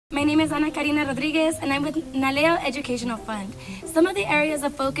My name is Ana Karina Rodriguez, and I'm with NALEO Education Fund. Some of the areas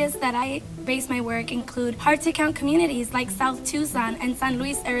of focus that I base my work include hard-to-count communities like South Tucson and San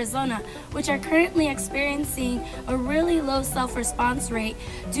Luis, Arizona, which are currently experiencing a really low self-response rate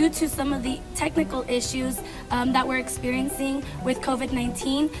due to some of the technical issues that we're experiencing with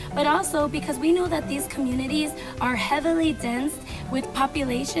COVID-19, but also because we know that these communities are heavily dense with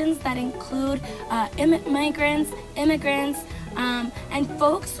populations that include migrants, immigrants, and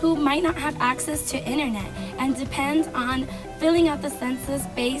folks who might not have access to internet and depend on filling out the census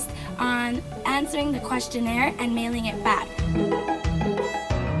based on answering the questionnaire and mailing it back.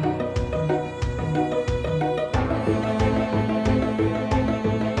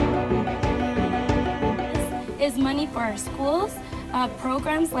 This is money for our schools.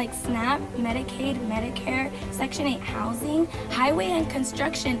 Programs like SNAP, Medicaid, Medicare, Section 8 housing, highway and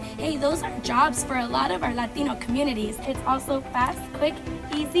construction. Hey, those are jobs for a lot of our Latino communities. It's also fast, quick,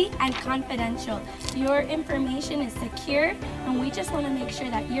 easy, and confidential. Your information is secure, and we just want to make sure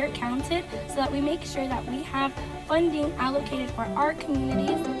that you're counted so that we make sure that we have funding allocated for our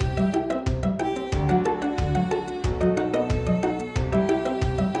communities.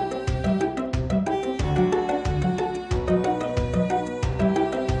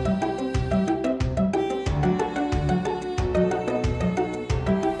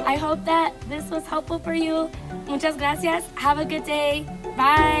 I hope that this was helpful for you. Muchas gracias. Have a good day.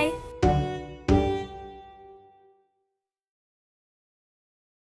 Bye.